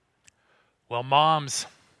Well, moms,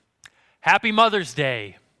 happy Mother's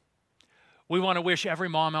Day. We want to wish every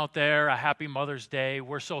mom out there a happy Mother's Day.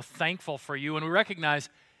 We're so thankful for you, and we recognize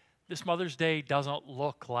this Mother's Day doesn't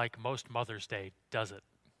look like most Mother's Day, does it?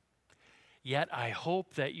 Yet I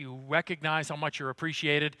hope that you recognize how much you're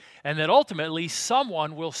appreciated and that ultimately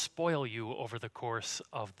someone will spoil you over the course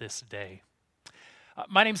of this day.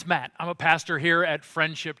 My name's Matt. I'm a pastor here at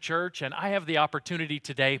Friendship Church, and I have the opportunity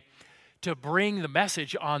today to bring the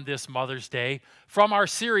message on this Mother's Day from our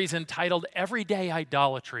series entitled Everyday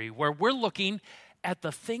Idolatry, where we're looking at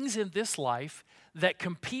the things in this life that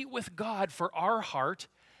compete with God for our heart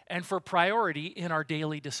and for priority in our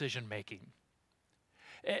daily decision making.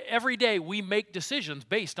 Every day we make decisions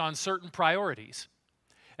based on certain priorities,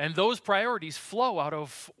 and those priorities flow out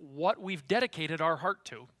of what we've dedicated our heart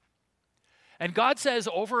to. And God says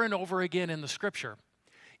over and over again in the scripture,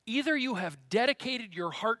 either you have dedicated your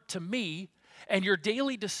heart to me and your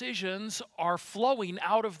daily decisions are flowing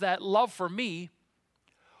out of that love for me,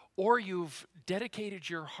 or you've dedicated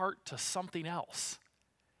your heart to something else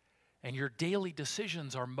and your daily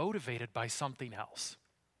decisions are motivated by something else.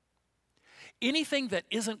 Anything that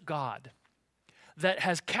isn't God, that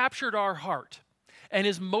has captured our heart and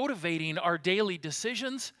is motivating our daily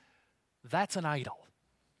decisions, that's an idol.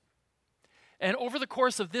 And over the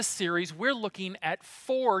course of this series, we're looking at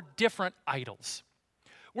 4 different idols.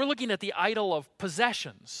 We're looking at the idol of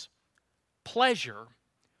possessions, pleasure,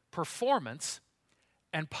 performance,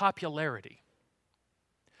 and popularity.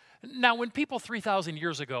 Now, when people 3,000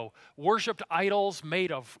 years ago worshiped idols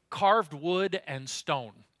made of carved wood and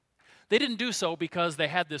stone, they didn't do so because they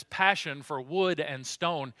had this passion for wood and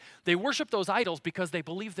stone. They worshiped those idols because they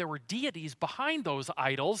believed there were deities behind those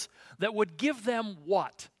idols that would give them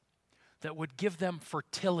what? That would give them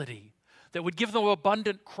fertility, that would give them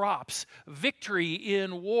abundant crops, victory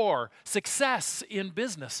in war, success in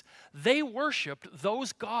business. They worshiped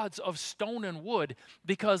those gods of stone and wood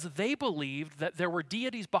because they believed that there were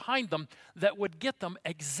deities behind them that would get them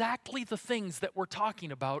exactly the things that we're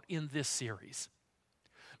talking about in this series.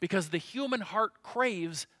 Because the human heart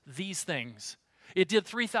craves these things. It did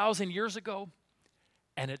 3,000 years ago,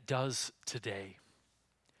 and it does today.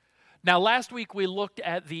 Now, last week we looked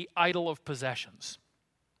at the idol of possessions.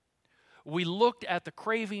 We looked at the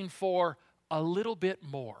craving for a little bit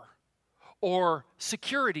more, or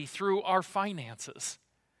security through our finances,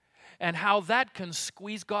 and how that can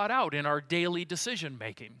squeeze God out in our daily decision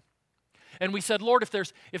making. And we said, Lord, if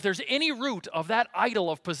there's any root of that idol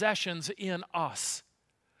of possessions in us,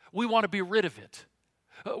 we want to be rid of it.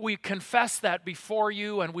 We confess that before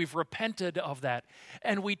you, and we've repented of that.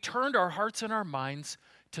 And we turned our hearts and our minds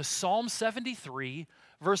to Psalm 73,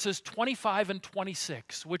 verses 25 and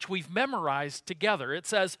 26, which we've memorized together. It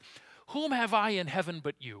says, "Whom have I in heaven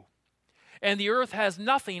but you? And the earth has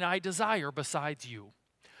nothing I desire besides you.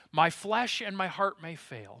 My flesh and my heart may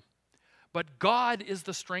fail, but God is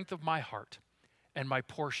the strength of my heart and my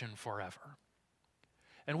portion forever."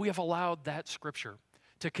 And we have allowed that scripture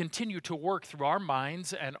to continue to work through our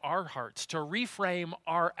minds and our hearts, to reframe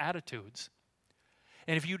our attitudes.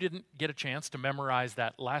 And if you didn't get a chance to memorize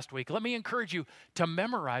that last week, let me encourage you to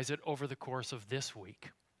memorize it over the course of this week.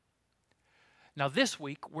 Now, this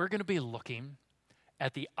week, we're going to be looking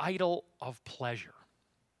at the idol of pleasure.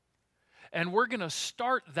 And we're going to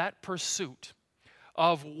start that pursuit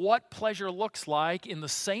of what pleasure looks like in the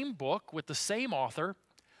same book with the same author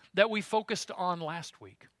that we focused on last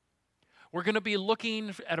week. We're going to be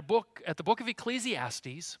looking at the book of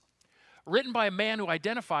Ecclesiastes, written by a man who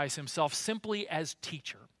identifies himself simply as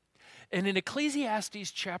teacher. And in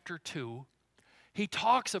Ecclesiastes chapter 2, he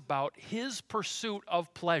talks about his pursuit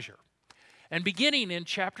of pleasure. And beginning in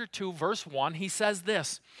chapter 2, verse 1, he says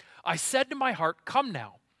this, "I said to my heart, come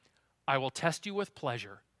now, I will test you with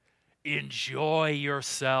pleasure. Enjoy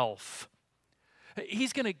yourself."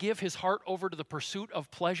 He's going to give his heart over to the pursuit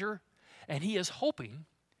of pleasure, and he is hoping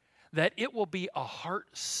that it will be a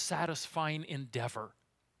heart-satisfying endeavor.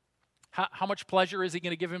 How much pleasure is he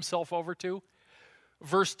going to give himself over to?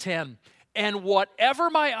 Verse 10, "And whatever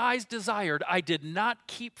my eyes desired, I did not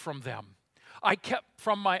keep from them. I kept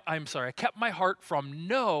my heart from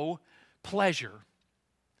no pleasure."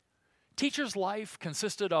 Teacher's life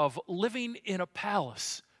consisted of living in a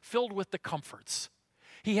palace filled with the comforts.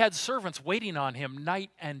 He had servants waiting on him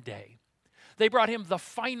night and day. They brought him the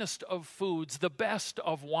finest of foods, the best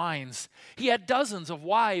of wines. He had dozens of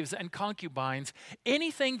wives and concubines.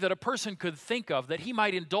 Anything that a person could think of that he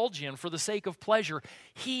might indulge in for the sake of pleasure,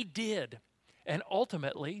 he did. And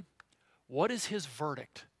ultimately, what is his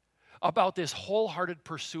verdict about this wholehearted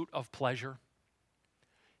pursuit of pleasure?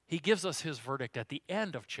 He gives us his verdict at the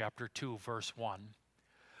end of chapter 2, verse 1.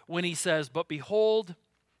 when he says, "But behold,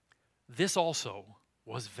 this also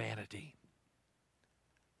was vanity."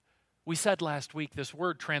 We said last week this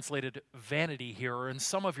word translated vanity here, or in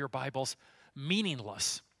some of your Bibles,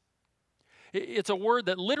 meaningless. It's a word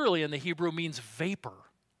that literally in the Hebrew means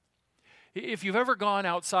vapor. If you've ever gone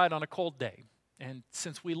outside on a cold day, and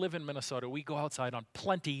since we live in Minnesota, we go outside on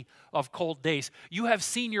plenty of cold days, you have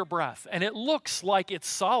seen your breath, and it looks like it's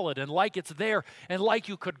solid and like it's there and like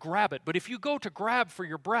you could grab it. But if you go to grab for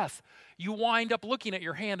your breath, you wind up looking at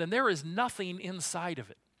your hand, and there is nothing inside of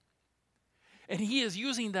it. And he is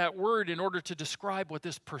using that word in order to describe what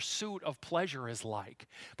this pursuit of pleasure is like.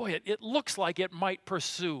 Boy, it looks like it might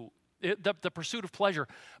pursue. The pursuit of pleasure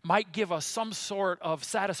might give us some sort of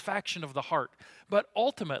satisfaction of the heart. But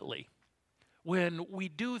ultimately, when we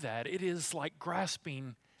do that, it is like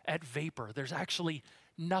grasping at vapor. There's actually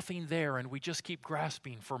nothing there, and we just keep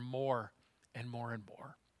grasping for more and more and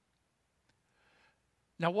more.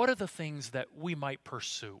 Now, what are the things that we might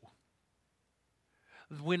pursue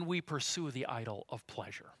when we pursue the idol of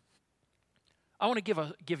pleasure? I want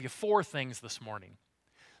to give you 4 things this morning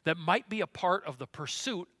that might be a part of the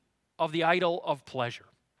pursuit of the idol of pleasure.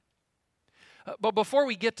 But before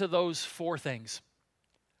we get to those 4 things,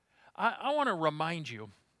 I want to remind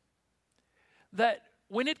you that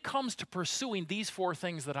when it comes to pursuing these 4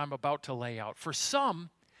 things that I'm about to lay out, for some,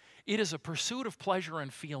 it is a pursuit of pleasure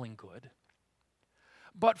and feeling good.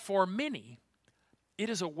 But for many, it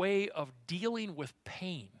is a way of dealing with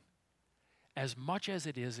pain as much as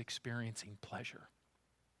it is experiencing pleasure.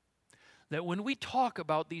 That when we talk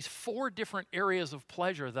about these 4 different areas of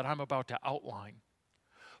pleasure that I'm about to outline,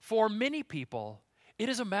 for many people, it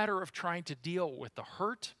is a matter of trying to deal with the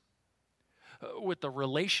hurt, with the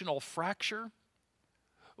relational fracture,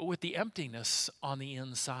 with the emptiness on the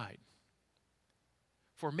inside.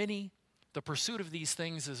 For many, the pursuit of these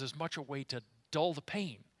things is as much a way to dull the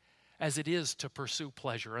pain as it is to pursue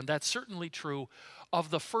pleasure. And that's certainly true of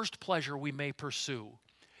the first pleasure we may pursue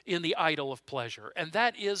in the idol of pleasure, and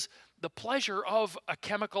that is the pleasure of a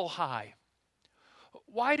chemical high.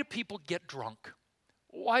 Why do people get drunk?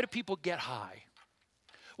 Why do people get high?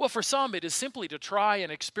 Well, for some, it is simply to try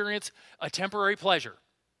and experience a temporary pleasure.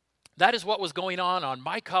 That is what was going on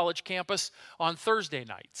my college campus on Thursday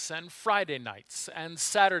nights and Friday nights and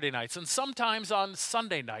Saturday nights and sometimes on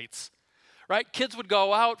Sunday nights. Right? Kids would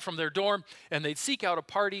go out from their dorm and they'd seek out a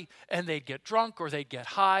party and they'd get drunk or they'd get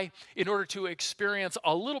high in order to experience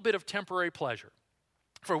a little bit of temporary pleasure,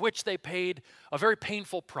 for which they paid a very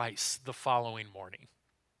painful price the following morning.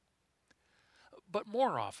 But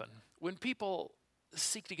more often, when people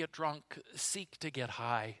seek to get drunk, seek to get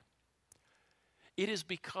high, it is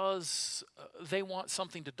because they want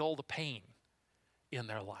something to dull the pain in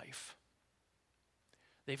their life.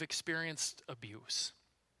 They've experienced abuse.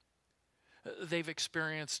 They've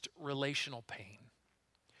experienced relational pain.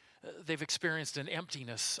 They've experienced an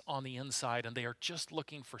emptiness on the inside, and they are just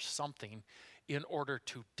looking for something in order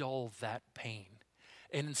to dull that pain.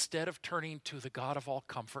 And instead of turning to the God of all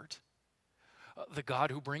comfort, the God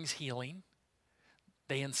who brings healing,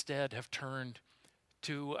 they instead have turned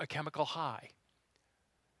to a chemical high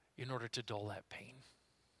in order to dull that pain.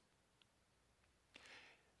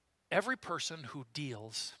 Every person who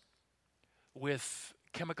deals with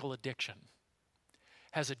chemical addiction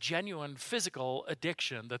has a genuine physical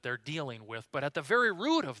addiction that they're dealing with, but at the very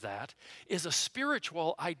root of that is a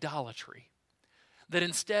spiritual idolatry. That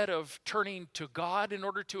instead of turning to God in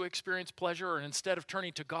order to experience pleasure, or instead of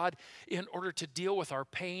turning to God in order to deal with our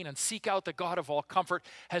pain and seek out the God of all comfort,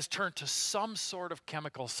 has turned to some sort of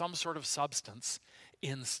chemical, some sort of substance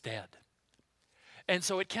instead. And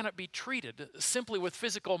so it cannot be treated simply with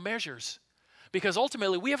physical measures, because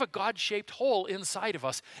ultimately we have a God-shaped hole inside of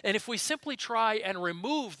us. And if we simply try and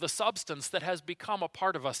remove the substance that has become a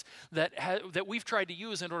part of us, that we've tried to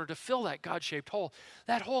use in order to fill that God-shaped hole,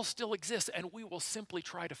 that hole still exists, and we will simply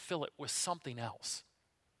try to fill it with something else.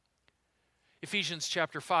 Ephesians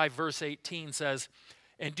chapter 5, verse 18 says,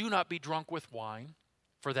 "And do not be drunk with wine,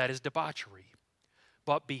 for that is debauchery,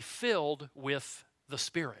 but be filled with the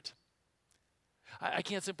Spirit." I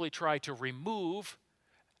can't simply try to remove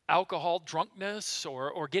alcohol, drunkenness,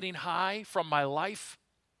 or getting high from my life.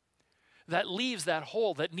 That leaves that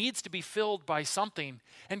hole that needs to be filled by something.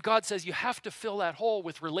 And God says, you have to fill that hole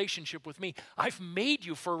with relationship with me. I've made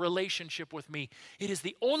you for relationship with me. It is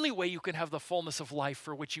the only way you can have the fullness of life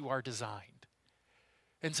for which you are designed.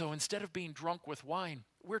 And so instead of being drunk with wine,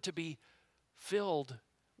 we're to be filled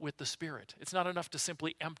with the Spirit. It's not enough to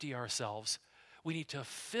simply empty ourselves. We need to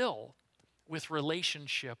fill with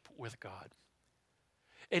relationship with God.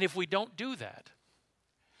 And if we don't do that,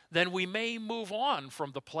 then we may move on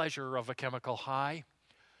from the pleasure of a chemical high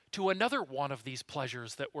to another one of these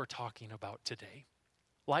pleasures that we're talking about today,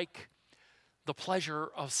 like the pleasure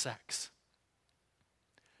of sex.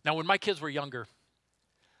 Now, when my kids were younger,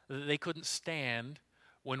 they couldn't stand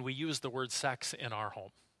when we used the word sex in our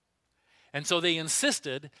home. And so they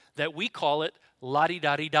insisted that we call it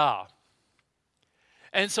la-di-da-di-da.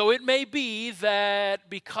 And so it may be that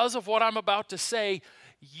because of what I'm about to say,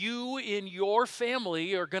 you in your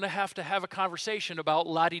family are going to have a conversation about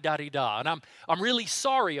la-di-da-di-da. And I'm really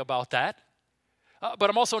sorry about that. But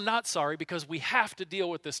I'm also not sorry because we have to deal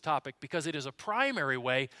with this topic because it is a primary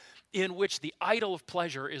way in which the idol of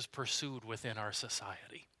pleasure is pursued within our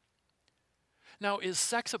society. Now, is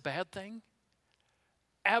sex a bad thing?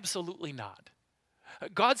 Absolutely not.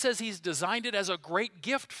 God says He's designed it as a great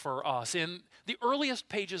gift for us. In the earliest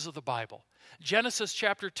pages of the Bible, Genesis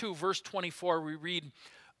chapter 2, verse 24, we read,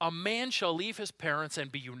 "A man shall leave his parents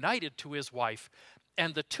and be united to his wife,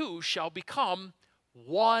 and the two shall become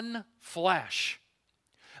one flesh."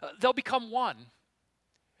 They'll become one.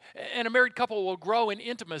 And a married couple will grow in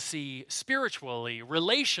intimacy spiritually,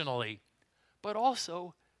 relationally, but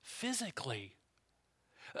also physically.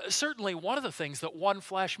 Certainly, one of the things that one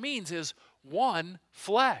flesh means is one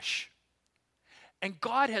flesh. And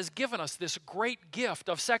God has given us this great gift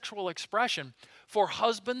of sexual expression for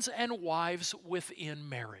husbands and wives within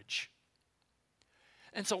marriage.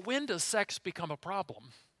 And so when does sex become a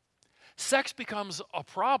problem? Sex becomes a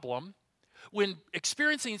problem when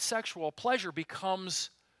experiencing sexual pleasure becomes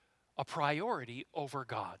a priority over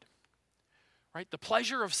God. Right? The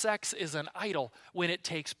pleasure of sex is an idol when it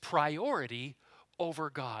takes priority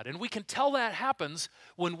over God. And we can tell that happens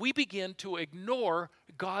when we begin to ignore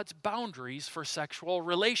God's boundaries for sexual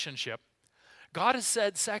relationship. God has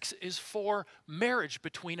said sex is for marriage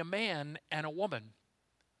between a man and a woman.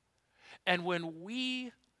 And when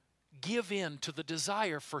we give in to the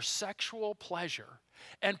desire for sexual pleasure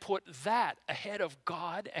and put that ahead of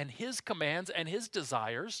God and His commands and His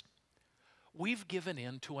desires, we've given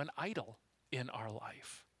in to an idol in our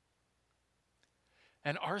life.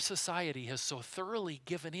 And our society has so thoroughly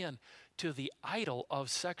given in to the idol of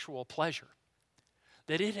sexual pleasure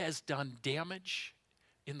that it has done damage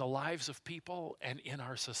in the lives of people and in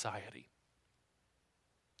our society.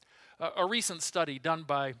 A recent study done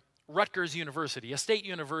by Rutgers University, a state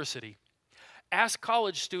university, asked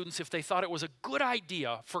college students if they thought it was a good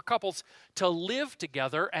idea for couples to live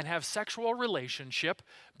together and have sexual relationship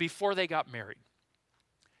before they got married.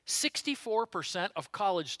 64% of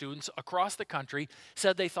college students across the country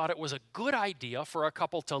said they thought it was a good idea for a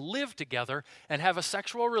couple to live together and have a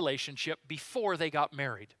sexual relationship before they got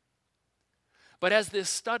married. But as this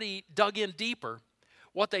study dug in deeper,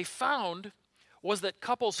 what they found was that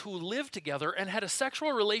couples who lived together and had a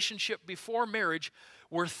sexual relationship before marriage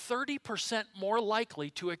were 30% more likely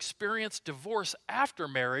to experience divorce after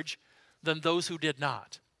marriage than those who did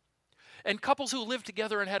not. And couples who lived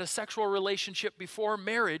together and had a sexual relationship before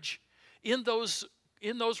marriage, in those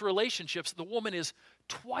relationships, the woman is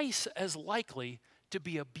twice as likely to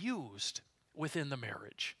be abused within the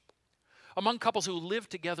marriage. Among couples who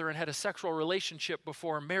lived together and had a sexual relationship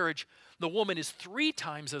before marriage, the woman is 3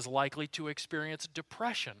 times as likely to experience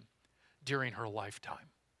depression during her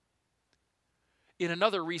lifetime. In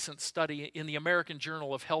another recent study in the American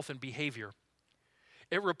Journal of Health and Behavior,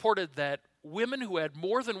 it reported that women who had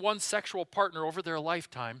more than one sexual partner over their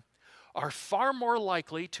lifetime are far more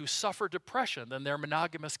likely to suffer depression than their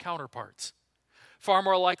monogamous counterparts, far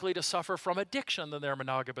more likely to suffer from addiction than their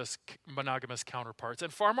monogamous counterparts,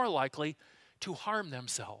 and far more likely to harm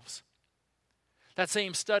themselves. That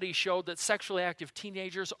same study showed that sexually active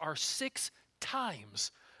teenagers are 6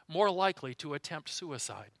 times more likely to attempt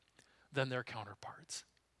suicide than their counterparts.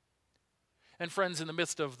 And friends, in the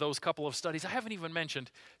midst of those couple of studies, I haven't even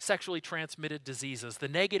mentioned sexually transmitted diseases, the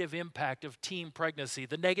negative impact of teen pregnancy,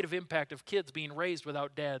 the negative impact of kids being raised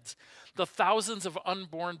without dads, the thousands of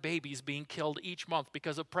unborn babies being killed each month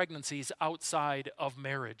because of pregnancies outside of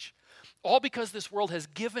marriage. All because this world has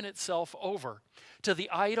given itself over to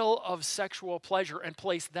the idol of sexual pleasure and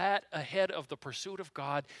placed that ahead of the pursuit of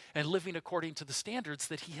God and living according to the standards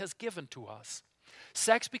that He has given to us.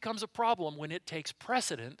 Sex becomes a problem when it takes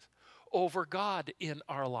precedent over God in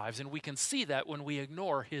our lives, and we can see that when we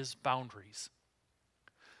ignore His boundaries.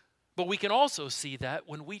 But we can also see that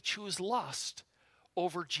when we choose lust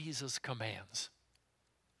over Jesus' commands.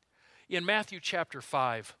 In Matthew chapter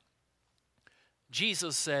 5,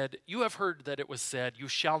 Jesus said, "You have heard that it was said, 'You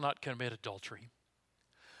shall not commit adultery.'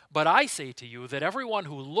 But I say to you that everyone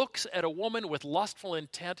who looks at a woman with lustful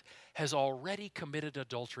intent has already committed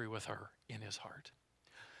adultery with her in his heart."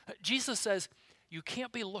 Jesus says, you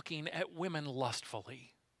can't be looking at women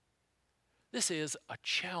lustfully. This is a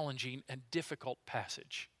challenging and difficult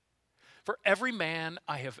passage. For every man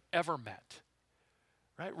I have ever met,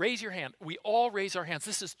 right? Raise your hand. We all raise our hands.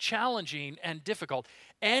 This is challenging and difficult.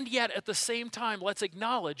 And yet, at the same time, let's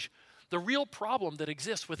acknowledge the real problem that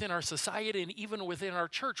exists within our society and even within our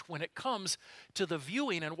church when it comes to the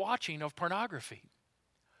viewing and watching of pornography.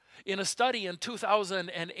 In a study in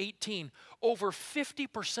 2018, over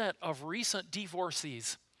 50% of recent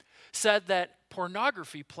divorcees said that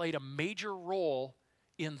pornography played a major role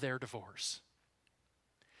in their divorce.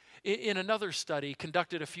 In another study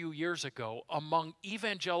conducted a few years ago among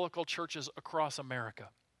evangelical churches across America,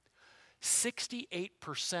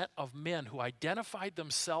 68% of men who identified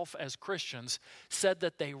themselves as Christians said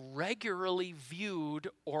that they regularly viewed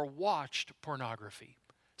or watched pornography.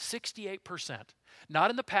 68%,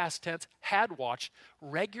 not in the past tense, had watched,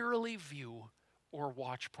 regularly view or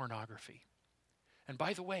watch pornography. And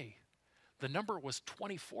by the way, the number was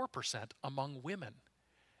 24% among women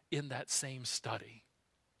in that same study.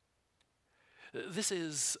 This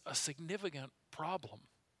is a significant problem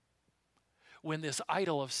when this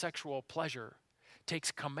idol of sexual pleasure takes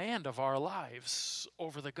command of our lives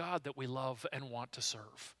over the God that we love and want to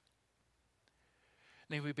serve.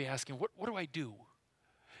 Now we'd be asking, what do I do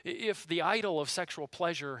if the idol of sexual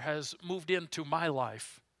pleasure has moved into my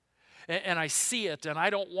life and I see it and I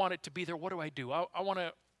don't want it to be there? What do? I want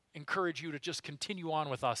to encourage you to just continue on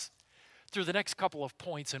with us through the next couple of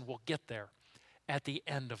points, and we'll get there at the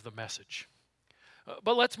end of the message.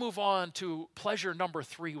 But let's move on to pleasure number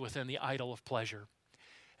 3 within the idol of pleasure,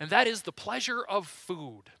 and that is the pleasure of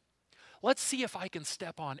food. Let's see if I can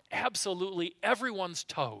step on absolutely everyone's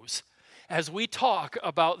toes as we talk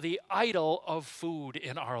about the idol of food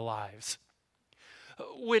in our lives.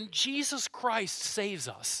 When Jesus Christ saves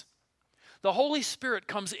us, the Holy Spirit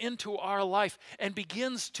comes into our life and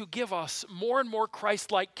begins to give us more and more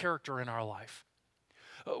Christ-like character in our life.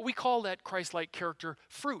 We call that Christ-like character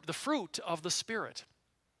fruit, the fruit of the Spirit.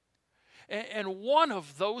 And one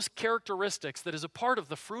of those characteristics that is a part of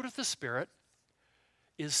the fruit of the Spirit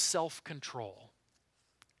is self-control.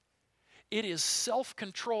 It is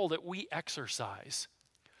self-control that we exercise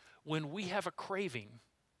when we have a craving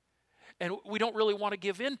and we don't really want to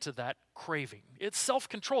give in to that craving. It's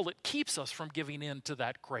self-control that keeps us from giving in to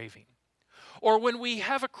that craving. Or when we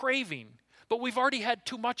have a craving, but we've already had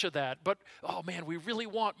too much of that, but oh man, we really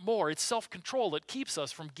want more. It's self-control that keeps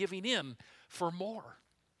us from giving in for more.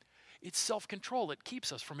 It's self-control that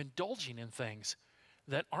keeps us from indulging in things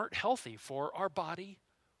that aren't healthy for our body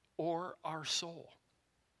or our soul.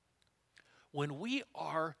 When we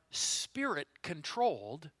are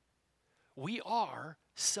spirit-controlled, we are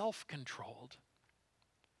self-controlled.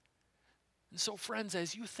 And so, friends,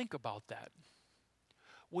 as you think about that,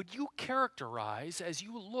 would you characterize, as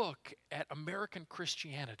you look at American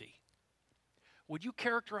Christianity, would you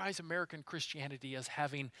characterize American Christianity as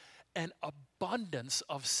having an abundance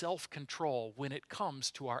of self-control when it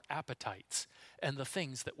comes to our appetites and the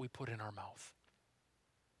things that we put in our mouth?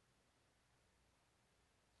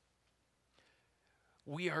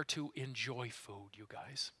 We are to enjoy food, you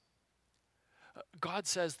guys. God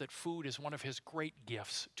says that food is one of his great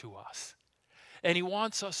gifts to us. And he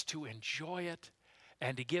wants us to enjoy it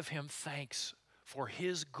and to give him thanks for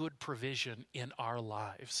his good provision in our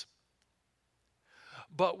lives.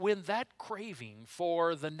 But when that craving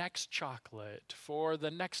for the next chocolate, for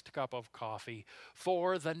the next cup of coffee,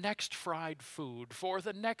 for the next fried food, for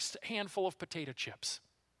the next handful of potato chips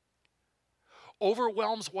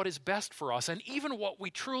overwhelms what is best for us and even what we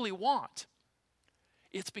truly want,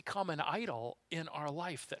 it's become an idol in our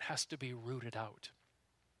life that has to be rooted out.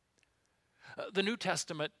 The New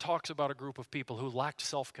Testament talks about a group of people who lacked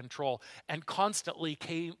self-control and constantly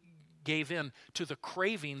gave in to the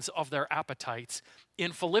cravings of their appetites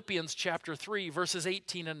in Philippians chapter 3, verses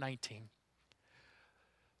 18 and 19.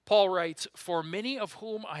 Paul writes, "For many of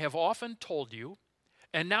whom I have often told you,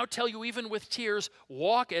 and now tell you even with tears,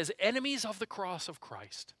 walk as enemies of the cross of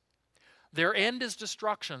Christ. Their end is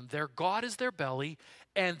destruction, their God is their belly,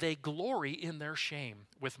 and they glory in their shame,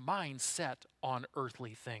 with minds set on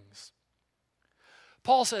earthly things."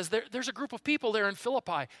 Paul says there's a group of people there in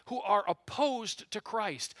Philippi who are opposed to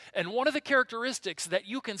Christ. And one of the characteristics that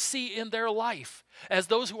you can see in their life as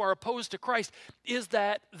those who are opposed to Christ is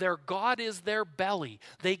that their God is their belly.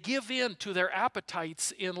 They give in to their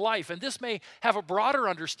appetites in life. And this may have a broader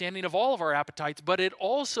understanding of all of our appetites, but it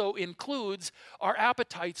also includes our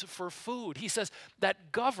appetites for food. He says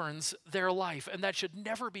that governs their life, and that should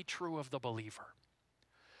never be true of the believer.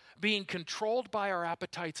 Being controlled by our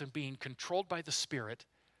appetites and being controlled by the Spirit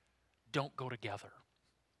don't go together.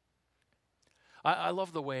 I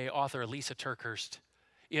love the way author Lisa TerKeurst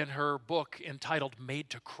in her book entitled Made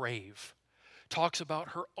to Crave, talks about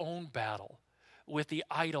her own battle with the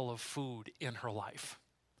idol of food in her life.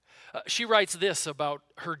 She writes this about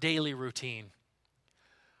her daily routine.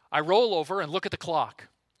 I roll over and look at the clock.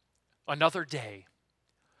 Another day.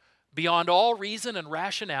 Beyond all reason and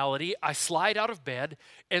rationality, I slide out of bed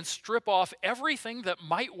and strip off everything that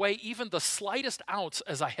might weigh even the slightest ounce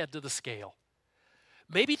as I head to the scale.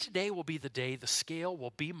 Maybe today will be the day the scale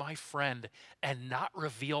will be my friend and not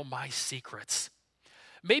reveal my secrets.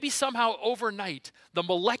 Maybe somehow overnight, the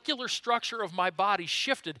molecular structure of my body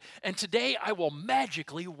shifted, and today I will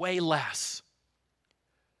magically weigh less.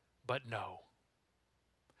 But no.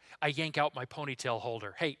 I yank out my ponytail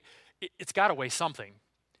holder. Hey, it's got to weigh something,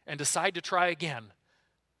 and decide to try again.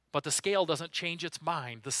 But the scale doesn't change its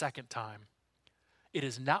mind the second time. It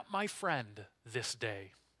is not my friend this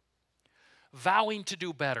day. Vowing to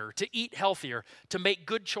do better, to eat healthier, to make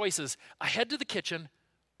good choices, I head to the kitchen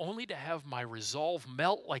only to have my resolve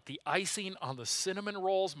melt like the icing on the cinnamon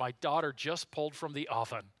rolls my daughter just pulled from the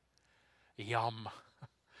oven. Yum.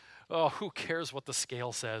 Oh, who cares what the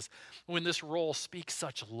scale says when this roll speaks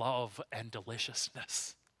such love and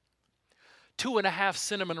deliciousness? 2.5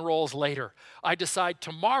 cinnamon rolls later, I decide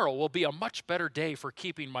tomorrow will be a much better day for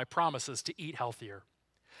keeping my promises to eat healthier.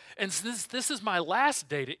 And since this is my last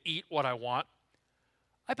day to eat what I want,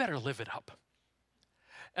 I better live it up.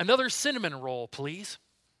 Another cinnamon roll, please.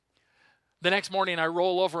 The next morning, I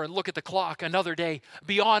roll over and look at the clock. Another day.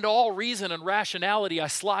 Beyond all reason and rationality, I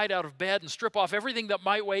slide out of bed and strip off everything that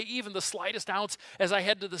might weigh even the slightest ounce as I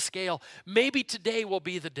head to the scale. Maybe today will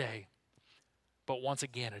be the day. But once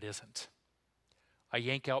again, it isn't. I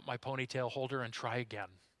yank out my ponytail holder and try again.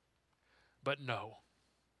 But no.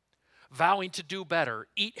 Vowing to do better,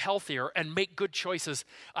 eat healthier, and make good choices,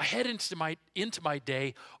 I head into my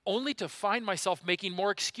day only to find myself making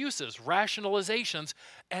more excuses, rationalizations,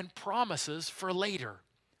 and promises for later.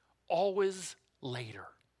 Always later.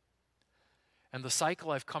 And the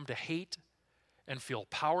cycle I've come to hate and feel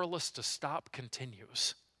powerless to stop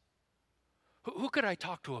continues. Who could I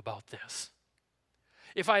talk to about this?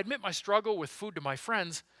 If I admit my struggle with food to my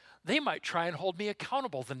friends, they might try and hold me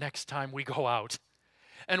accountable the next time we go out.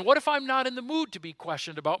 And what if I'm not in the mood to be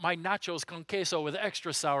questioned about my nachos con queso with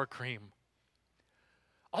extra sour cream?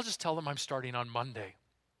 I'll just tell them I'm starting on Monday.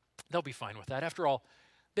 They'll be fine with that. After all,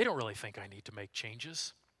 they don't really think I need to make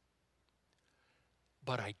changes.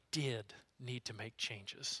 But I did need to make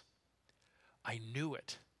changes. I knew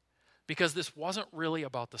it. Because this wasn't really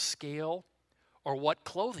about the scale or what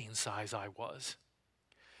clothing size I was.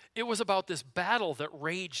 It was about this battle that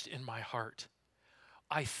raged in my heart.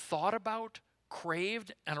 I thought about,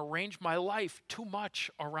 craved, and arranged my life too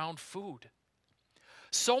much around food.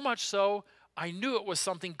 So much so, I knew it was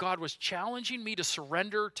something God was challenging me to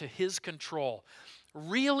surrender to His control.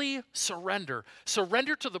 Really surrender.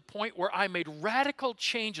 Surrender to the point where I made radical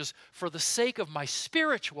changes for the sake of my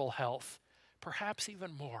spiritual health, perhaps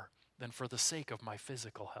even more than for the sake of my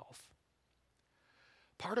physical health.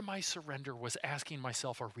 Part of my surrender was asking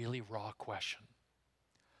myself a really raw question.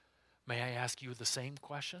 May I ask you the same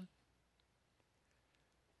question?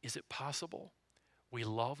 Is it possible we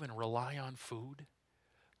love and rely on food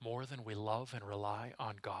more than we love and rely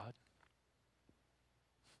on God?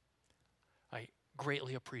 I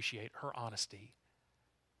greatly appreciate her honesty.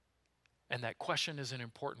 And that question is an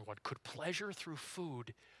important one. Could pleasure through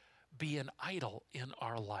food be an idol in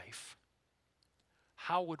our life?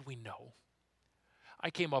 How would we know? I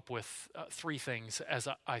came up with 3 things as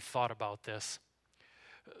I thought about this.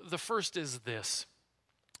 The first is this.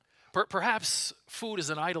 Perhaps food is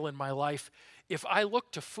an idol in my life if I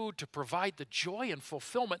look to food to provide the joy and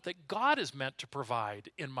fulfillment that God is meant to provide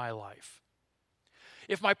in my life.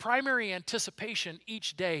 If my primary anticipation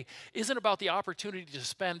each day isn't about the opportunity to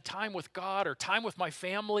spend time with God or time with my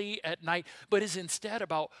family at night, but is instead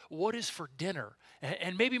about what is for dinner,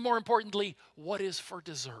 and maybe more importantly, what is for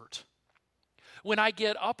dessert. When I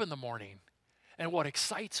get up in the morning, and what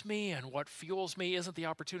excites me and what fuels me isn't the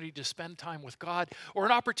opportunity to spend time with God or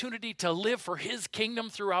an opportunity to live for His kingdom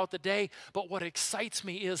throughout the day, but what excites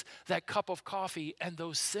me is that cup of coffee and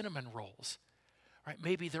those cinnamon rolls. Right?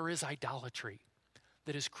 Maybe there is idolatry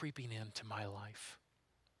that is creeping into my life.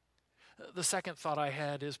 The second thought I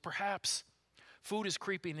had is perhaps food is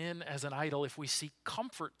creeping in as an idol if we seek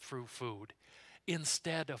comfort through food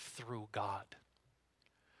instead of through God.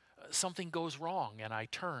 Something goes wrong and I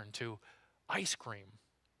turn to ice cream.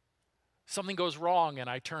 Something goes wrong and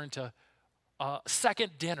I turn to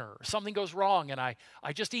second dinner. Something goes wrong and I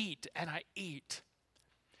just eat and I eat.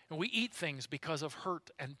 And we eat things because of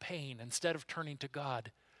hurt and pain. Instead of turning to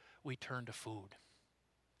God, we turn to food.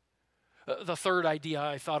 The third idea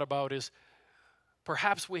I thought about is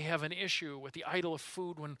perhaps we have an issue with the idol of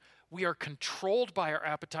food when we are controlled by our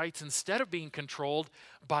appetites instead of being controlled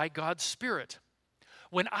by God's Spirit.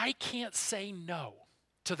 When I can't say no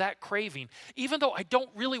to that craving, even though I don't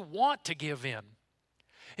really want to give in,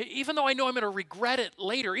 even though I know I'm going to regret it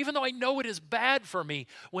later, even though I know it is bad for me,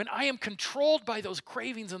 when I am controlled by those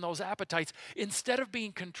cravings and those appetites, instead of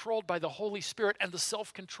being controlled by the Holy Spirit and the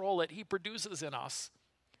self-control that He produces in us,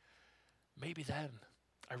 maybe then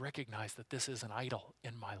I recognize that this is an idol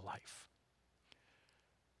in my life.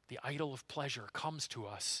 The idol of pleasure comes to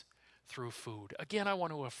us through food. Again, I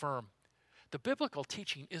want to affirm, the biblical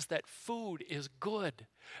teaching is that food is good.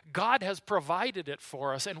 God has provided it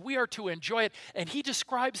for us, and we are to enjoy it. And He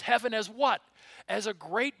describes heaven as what? As a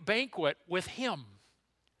great banquet with Him.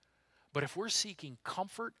 But if we're seeking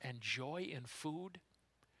comfort and joy in food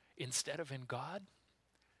instead of in God,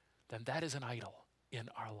 then that is an idol in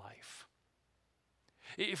our life.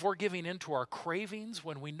 If we're giving in to our cravings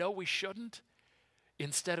when we know we shouldn't,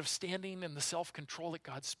 instead of standing in the self-control that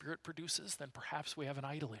God's Spirit produces, then perhaps we have an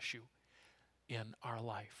idol issue in our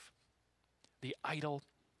life. The idol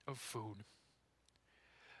of food.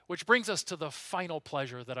 Which brings us to the final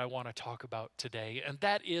pleasure that I want to talk about today, and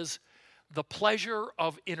that is the pleasure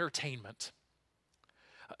of entertainment.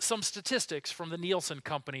 Some statistics from the Nielsen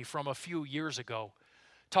Company from a few years ago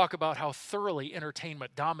talk about how thoroughly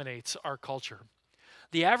entertainment dominates our culture.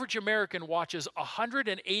 The average American watches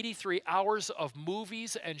 183 hours of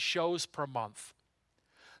movies and shows per month.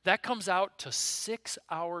 That comes out to 6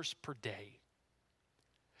 hours per day.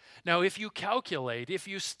 Now, if you calculate, if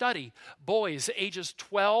you study boys ages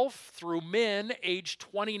 12 through men age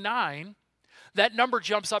 29, that number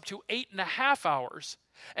jumps up to 8.5 hours.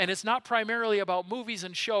 And it's not primarily about movies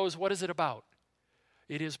and shows. What is it about?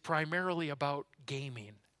 It is primarily about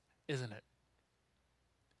gaming, isn't it?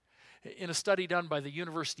 In a study done by the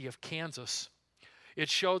University of Kansas, it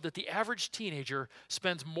showed that the average teenager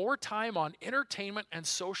spends more time on entertainment and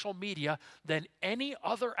social media than any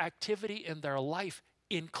other activity in their life,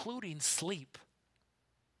 including sleep.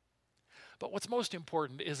 But what's most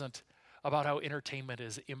important isn't about how entertainment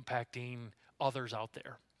is impacting others out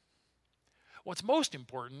there. What's most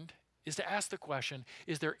important is to ask the question,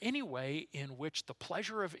 is there any way in which the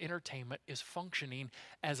pleasure of entertainment is functioning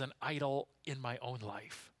as an idol in my own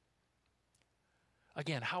life?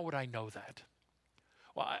 Again, how would I know that?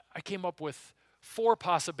 Well, I came up with 4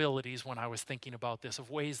 possibilities when I was thinking about this of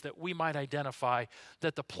ways that we might identify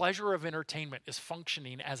that the pleasure of entertainment is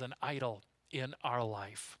functioning as an idol in our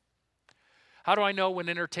life. How do I know when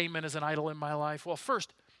entertainment is an idol in my life? Well,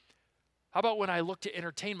 first, how about when I look to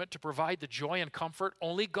entertainment to provide the joy and comfort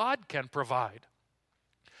only God can provide?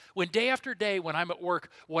 When day after day, when I'm at work,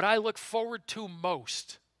 what I look forward to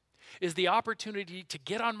most is the opportunity to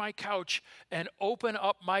get on my couch and open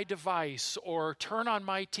up my device or turn on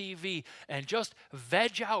my TV and just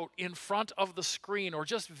veg out in front of the screen or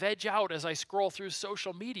just veg out as I scroll through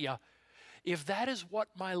social media. If that is what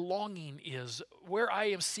my longing is, where I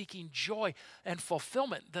am seeking joy and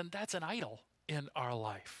fulfillment, then that's an idol in our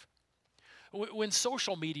life. When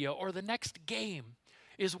social media or the next game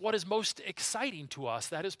is what is most exciting to us,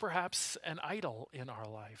 that is perhaps an idol in our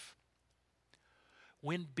life.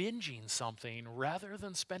 When binging something rather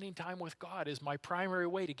than spending time with God is my primary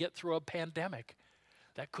way to get through a pandemic,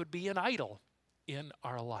 that could be an idol in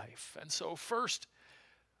our life. And so first,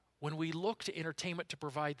 when we look to entertainment to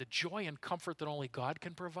provide the joy and comfort that only God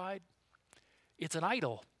can provide, it's an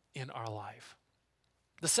idol in our life.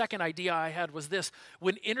 The second idea I had was this: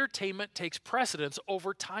 when entertainment takes precedence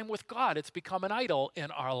over time with God, it's become an idol in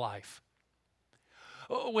our life.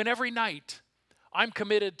 When every night I'm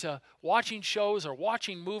committed to watching shows or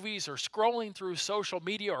watching movies or scrolling through social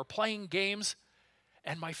media or playing games,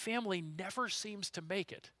 and my family never seems to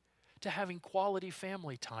make it to having quality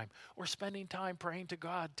family time or spending time praying to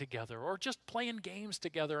God together or just playing games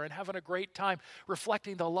together and having a great time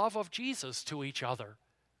reflecting the love of Jesus to each other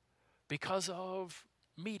because of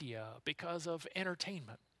media, because of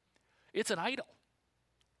entertainment. It's an idol.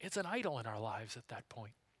 It's an idol in our lives at that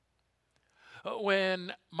point.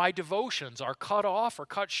 When my devotions are cut off or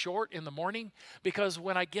cut short in the morning, because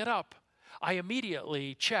when I get up, I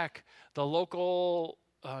immediately check the local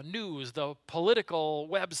news, the political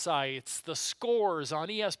websites, the scores on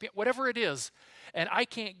ESPN, whatever it is, and I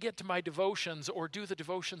can't get to my devotions or do the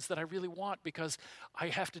devotions that I really want because I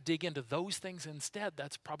have to dig into those things instead.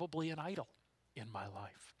 That's probably an idol in my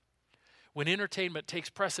life. When entertainment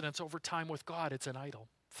takes precedence over time with God, it's an idol.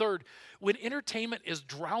 Third, when entertainment is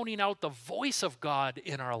drowning out the voice of God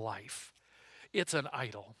in our life, it's an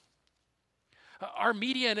idol. Our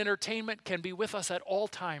media and entertainment can be with us at all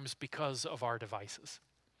times because of our devices.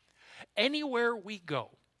 Anywhere we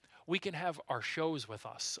go, we can have our shows with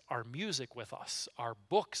us, our music with us, our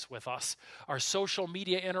books with us, our social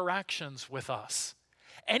media interactions with us.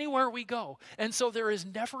 Anywhere we go. And so there is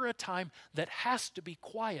never a time that has to be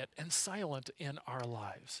quiet and silent in our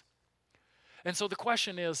lives. And so the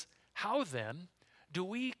question is, how then do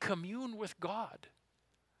we commune with God?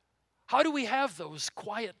 How do we have those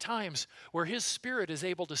quiet times where His Spirit is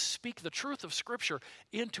able to speak the truth of Scripture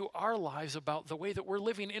into our lives about the way that we're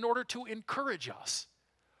living in order to encourage us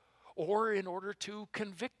or in order to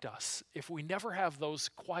convict us if we never have those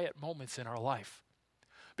quiet moments in our life?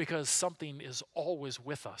 Because something is always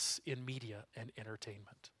with us in media and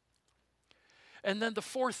entertainment. And then the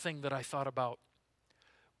fourth thing that I thought about,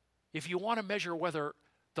 if you want to measure whether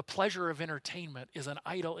the pleasure of entertainment is an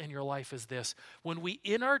idol in your life, is this: when we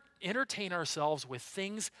entertain ourselves with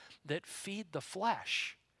things that feed the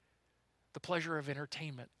flesh, the pleasure of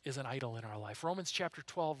entertainment is an idol in our life. Romans chapter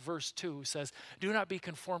 12, verse 2 says, "Do not be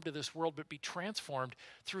conformed to this world, but be transformed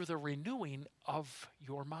through the renewing of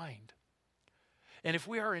your mind." And if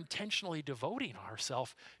we are intentionally devoting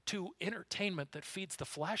ourselves to entertainment that feeds the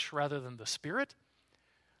flesh rather than the spirit,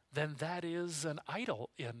 then that is an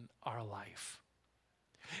idol in our life.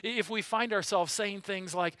 If we find ourselves saying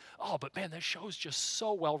things like, "Oh, but man, that show's just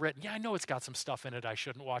so well written. Yeah, I know it's got some stuff in it I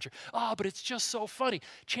shouldn't watch it. Oh, but it's just so funny."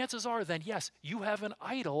 Chances are then, yes, you have an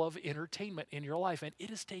idol of entertainment in your life, and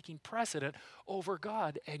it is taking precedent over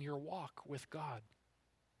God and your walk with God.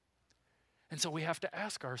 And so we have to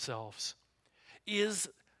ask ourselves, is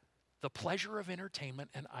the pleasure of entertainment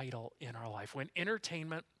an idol in our life? When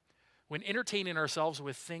entertaining ourselves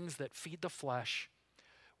with things that feed the flesh,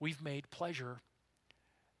 we've made pleasure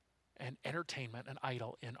and entertainment an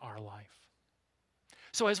idol in our life.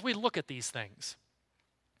 So as we look at these things,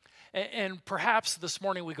 and perhaps this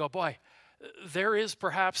morning we go, boy, there is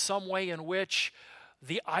perhaps some way in which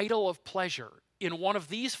the idol of pleasure in one of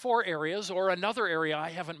these four areas or another area I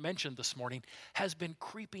haven't mentioned this morning has been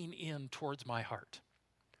creeping in towards my heart.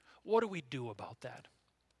 What do we do about that?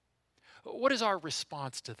 What is our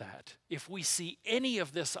response to that if we see any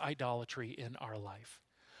of this idolatry in our life?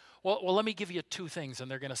 Well, let me give you two things, and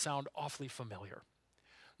they're going to sound awfully familiar.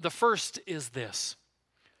 The first is this: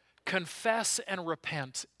 confess and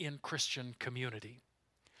repent in Christian community.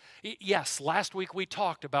 Yes, last week we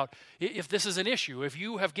talked about if this is an issue, if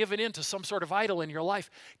you have given in to some sort of idol in your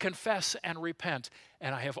life, confess and repent.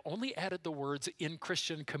 And I have only added the words "in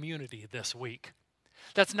Christian community" this week.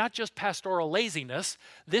 That's not just pastoral laziness.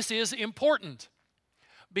 This is important.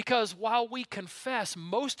 Because while we confess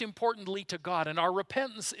most importantly to God and our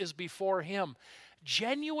repentance is before Him,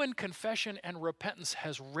 genuine confession and repentance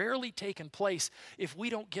has rarely taken place if we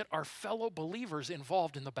don't get our fellow believers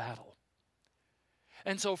involved in the battle.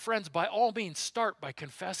 And so, friends, by all means, start by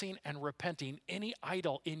confessing and repenting any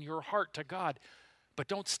idol in your heart to God, but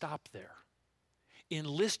don't stop there.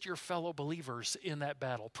 Enlist your fellow believers in that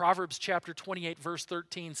battle. Proverbs chapter 28, verse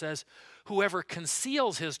 13 says, "Whoever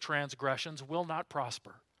conceals his transgressions will not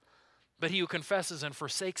prosper, but he who confesses and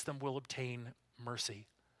forsakes them will obtain mercy."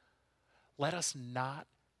 Let us not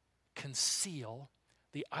conceal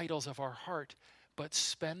the idols of our heart, but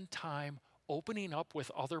spend time opening up with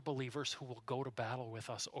other believers who will go to battle with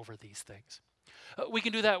us over these things. We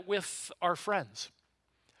can do that with our friends.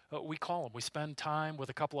 We call them. We spend time with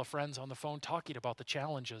a couple of friends on the phone talking about the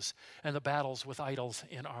challenges and the battles with idols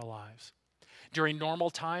in our lives. During normal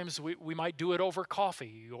times, we might do it over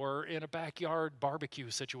coffee or in a backyard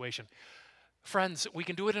barbecue situation. Friends, we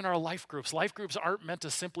can do it in our life groups. Life groups aren't meant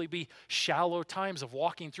to simply be shallow times of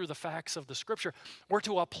walking through the facts of the Scripture. We're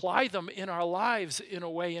to apply them in our lives in a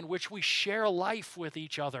way in which we share life with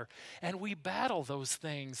each other and we battle those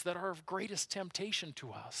things that are of greatest temptation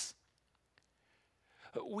to us.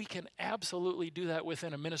 We can absolutely do that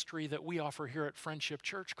within a ministry that we offer here at Friendship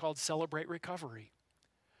Church called Celebrate Recovery.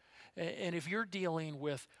 And if you're dealing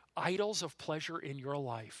with idols of pleasure in your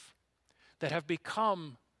life that have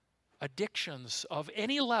become addictions of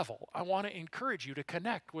any level, I want to encourage you to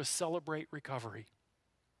connect with Celebrate Recovery.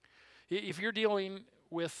 If you're dealing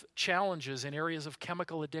with challenges in areas of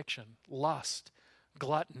chemical addiction, lust,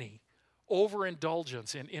 gluttony,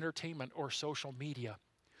 overindulgence in entertainment or social media,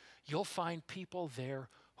 you'll find people there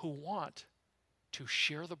who want to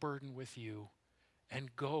share the burden with you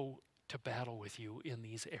and go to battle with you in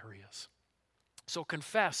these areas. So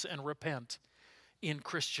confess and repent in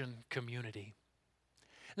Christian community.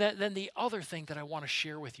 Then the other thing that I want to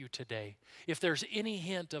share with you today, if there's any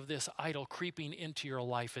hint of this idol creeping into your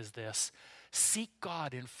life, is this: seek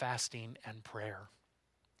God in fasting and prayer.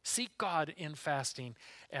 Seek God in fasting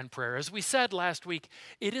and prayer. As we said last week,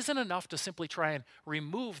 it isn't enough to simply try and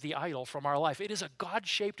remove the idol from our life. It is a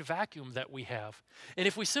God-shaped vacuum that we have. And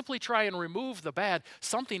if we simply try and remove the bad,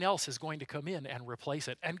 something else is going to come in and replace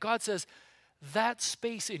it. And God says, that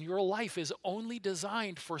space in your life is only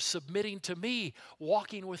designed for submitting to me,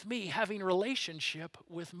 walking with me, having relationship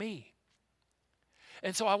with me.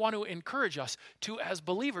 And so I want to encourage us to, as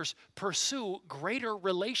believers, pursue greater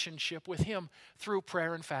relationship with Him through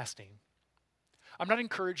prayer and fasting. I'm not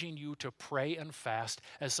encouraging you to pray and fast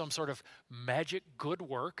as some sort of magic good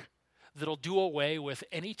work that'll do away with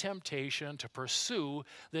any temptation to pursue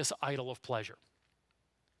this idol of pleasure.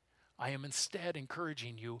 I am instead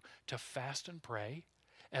encouraging you to fast and pray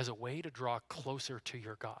as a way to draw closer to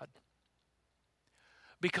your God.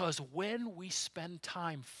 Because when we spend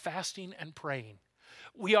time fasting and praying,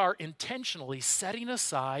 we are intentionally setting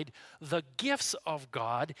aside the gifts of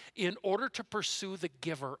God in order to pursue the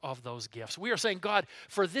giver of those gifts. We are saying, God,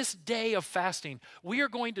 for this day of fasting, we are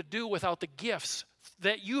going to do without the gifts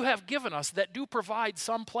that you have given us that do provide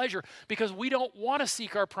some pleasure, because we don't want to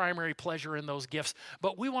seek our primary pleasure in those gifts,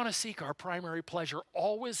 but we want to seek our primary pleasure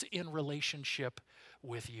always in relationship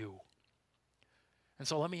with you. And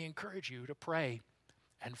so let me encourage you to pray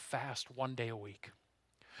and fast one day a week.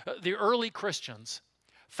 The early Christians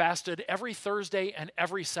fasted every Thursday and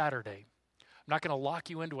every Saturday. I'm not going to lock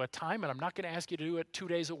you into a time, and I'm not going to ask you to do it 2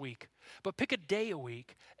 days a week. But pick a day a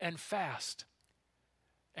week and fast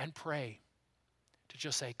and pray to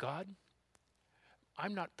just say, God,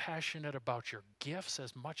 I'm not passionate about your gifts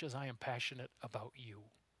as much as I am passionate about you,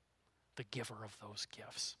 the giver of those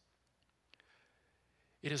gifts.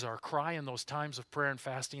 It is our cry in those times of prayer and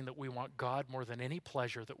fasting that we want God more than any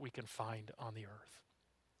pleasure that we can find on the earth.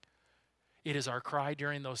 It is our cry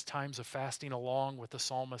during those times of fasting, along with the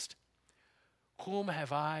psalmist, whom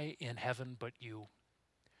have I in heaven but you?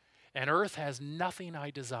 And earth has nothing I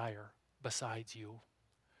desire besides you.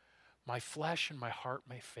 My flesh and my heart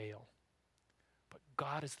may fail, but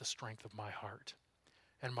God is the strength of my heart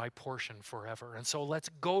and my portion forever. And so let's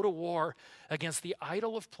go to war against the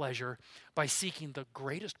idol of pleasure by seeking the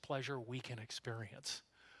greatest pleasure we can experience,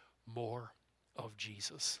 more of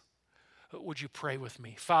Jesus. Would you pray with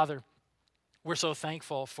me? Father, we're so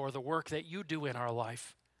thankful for the work that you do in our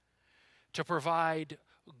life to provide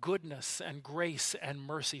goodness and grace and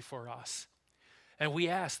mercy for us. And we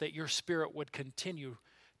ask that your Spirit would continue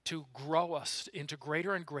to grow us into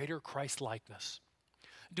greater and greater Christ-likeness,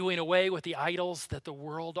 doing away with the idols that the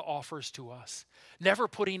world offers to us, never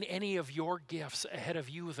putting any of your gifts ahead of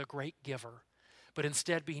you, the great giver, but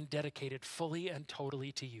instead being dedicated fully and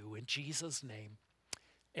totally to you. In Jesus' name,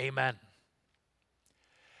 amen.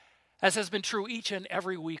 As has been true each and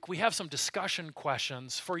every week, we have some discussion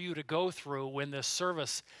questions for you to go through when this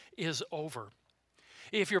service is over.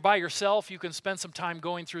 If you're by yourself, you can spend some time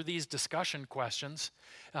going through these discussion questions,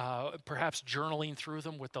 perhaps journaling through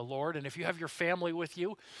them with the Lord. And if you have your family with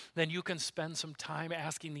you, then you can spend some time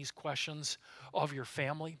asking these questions of your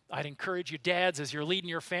family. I'd encourage you, dads, as you're leading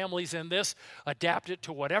your families in this, adapt it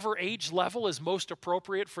to whatever age level is most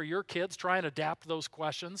appropriate for your kids. Try and adapt those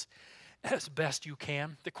questions as best you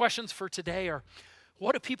can. The questions for today are,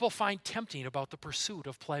 what do people find tempting about the pursuit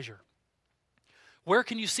of pleasure? Where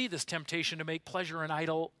can you see this temptation to make pleasure an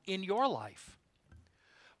idol in your life?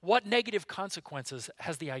 What negative consequences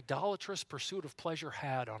has the idolatrous pursuit of pleasure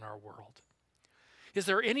had on our world? Is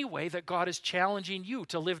there any way that God is challenging you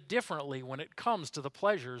to live differently when it comes to the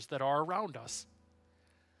pleasures that are around us?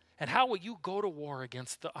 And how will you go to war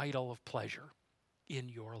against the idol of pleasure in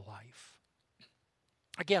your life?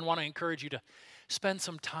 Again, I want to encourage you to spend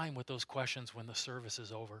some time with those questions when the service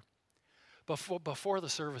is over. Before the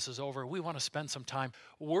service is over, we want to spend some time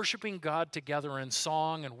worshiping God together in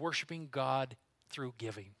song and worshiping God through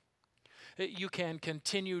giving. You can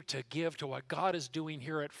continue to give to what God is doing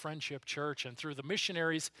here at Friendship Church and through the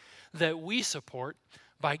missionaries that we support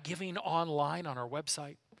by giving online on our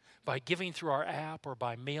website, by giving through our app, or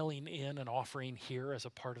by mailing in an offering here as a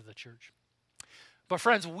part of the church. But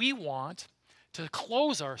friends, we want to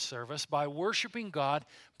close our service by worshiping God,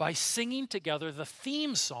 by singing together the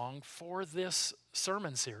theme song for this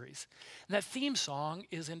sermon series. And that theme song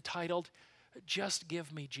is entitled, Just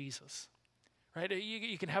Give Me Jesus. Right?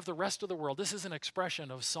 You can have the rest of the world. This is an expression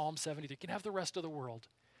of Psalm 73. You can have the rest of the world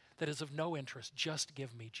that is of no interest. Just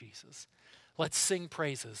give me Jesus. Let's sing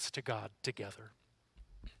praises to God together.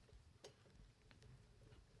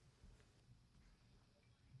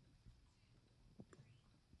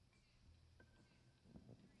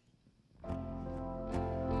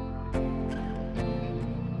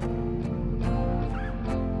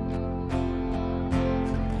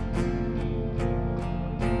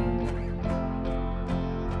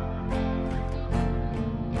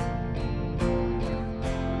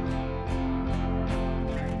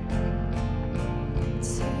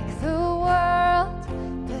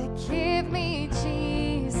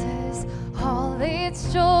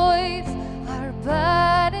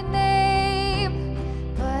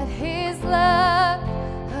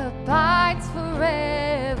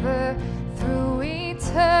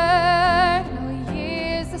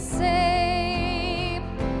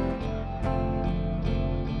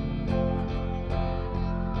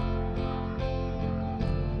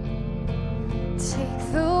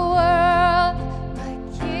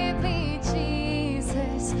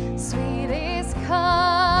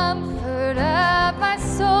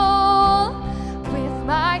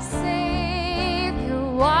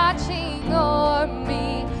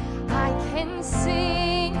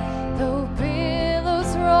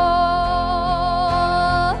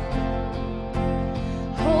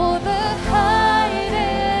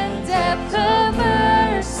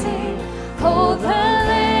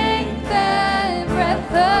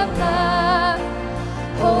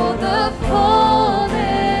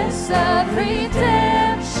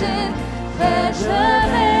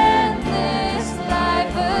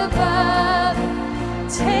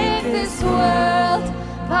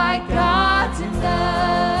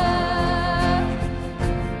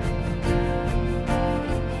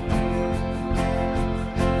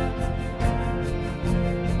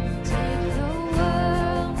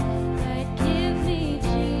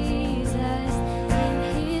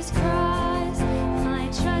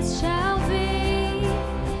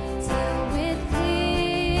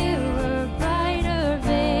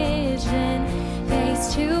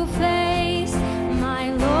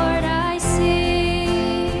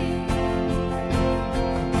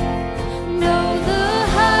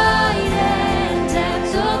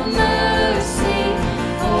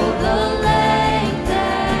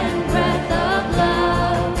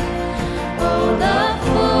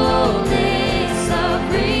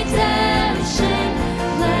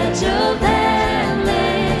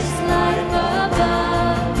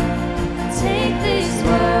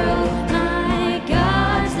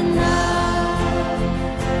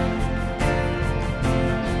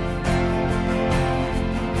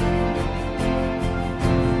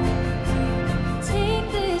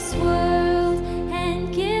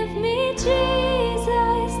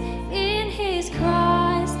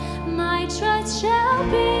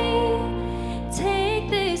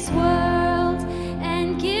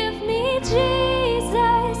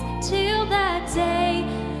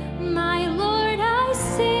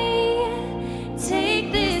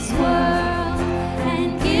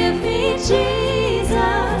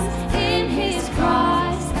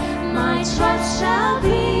 trust shall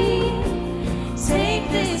be. Take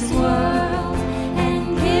this world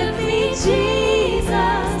and give me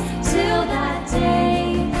Jesus till that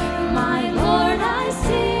day, my Lord, I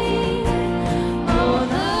sing. Oh,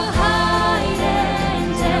 the height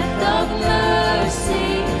and depth of mercy,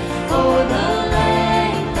 oh, the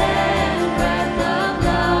length and breadth of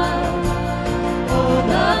love, oh,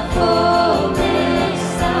 the fullness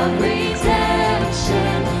of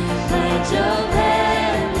redemption, pledge of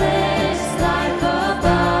endless life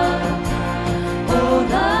above. Oh,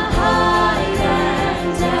 the height and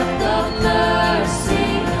depth of mercy,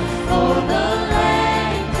 oh, the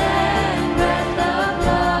length and breadth of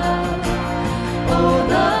love, oh,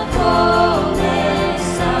 the fullness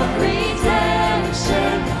of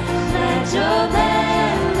redemption, pledge of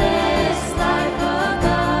endless life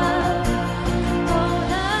above. Oh,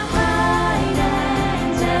 the height and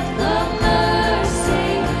depth of mercy,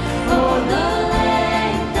 oh, the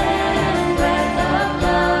length and breadth of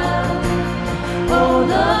love, oh,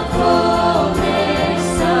 the fullness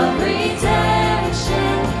of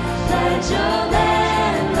redemption, pledge of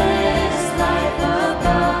endless life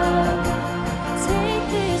above. Take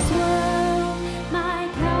this world, my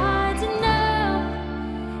God's enough.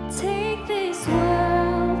 Take this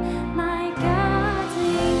world, my God's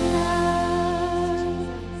enough.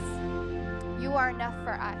 You are enough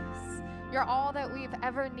for us. You're all that we've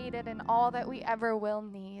ever needed and all that we ever will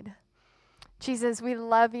need. Jesus, we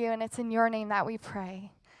love you, and it's in your name that we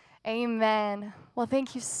pray. Amen. Well,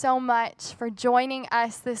 thank you so much for joining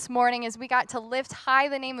us this morning as we got to lift high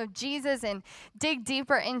the name of Jesus and dig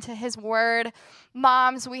deeper into his word.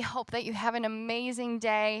 Moms, we hope that you have an amazing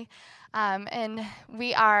day. And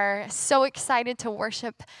we are so excited to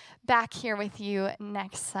worship back here with you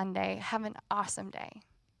next Sunday. Have an awesome day.